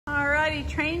righty,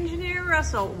 Traingineer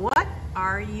Russell, what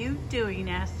are you doing?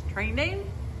 Asked TrainDame.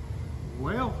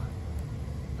 Well,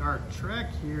 our track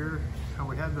here, how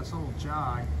we had this little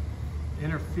jog,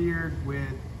 interfered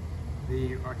with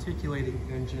the articulating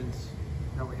engines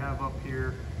that we have up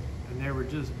here, and they were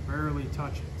just barely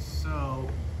touching. So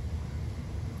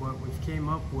what we came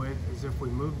up with is if we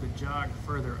move the jog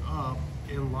further up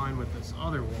in line with this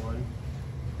other one,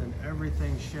 then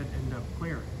everything should end up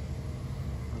clearing.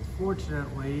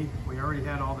 Unfortunately, we already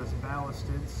had all this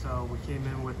ballasted, so we came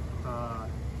in with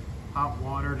hot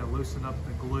water to loosen up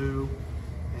the glue,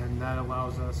 and that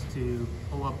allows us to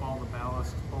pull up all the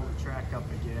ballast, pull the track up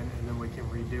again, and then we can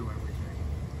redo everything.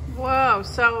 Whoa,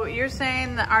 so you're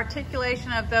saying the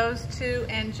articulation of those two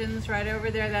engines right over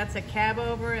there, that's a cab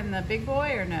over in the big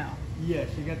boy, or no? Yes,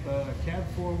 you got the cab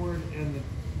forward and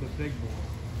the big boy.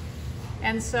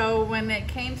 And so when it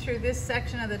came through this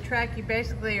section of the track, you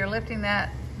basically are lifting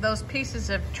those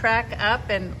pieces of track up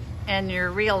and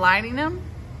you're realigning them?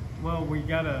 Well, we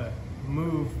gotta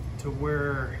move to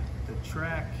where the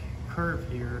track curve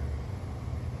here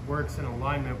works in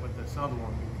alignment with this other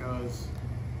one, because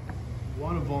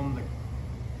one of them,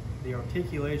 the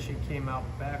articulation came out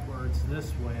backwards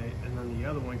this way, and then the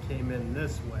other one came in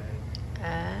this way.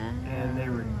 And they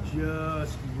were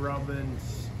just rubbing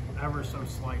ever so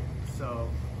slightly. So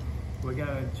we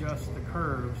gotta adjust the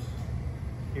curves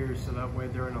here so that way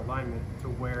they're in alignment to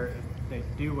where if they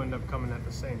do end up coming at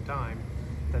the same time,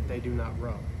 that they do not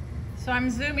rub. So I'm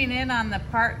zooming in on the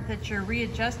part that you're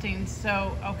readjusting.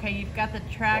 So, okay, you've got the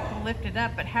track lifted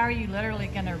up, but how are you literally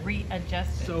gonna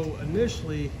readjust it? So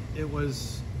initially it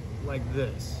was like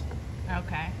this.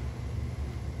 Okay.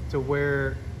 To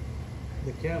where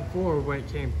the cab forward, when it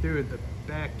came through, the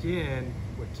back end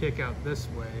would kick out this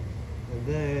way. And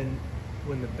then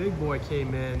when the big boy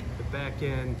came in, the back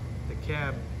end, the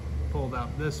cab pulled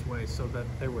out this way so that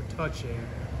they were touching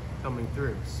coming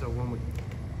through. So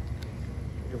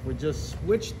if we just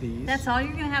switch these. That's all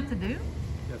you're gonna have to do?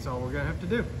 That's all we're gonna have to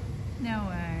do. No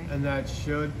way. And that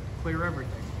should clear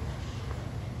everything.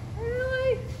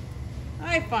 Really?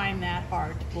 I find that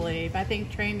hard to believe. I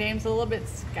think TrainDame's a little bit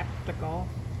skeptical.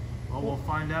 Well, we'll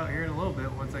find out here in a little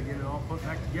bit once I get it all put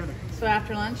back together. So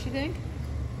after lunch, you think?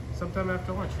 Sometime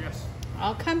after lunch, yes.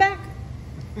 I'll come back.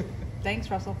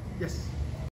 Thanks, Russell. Yes.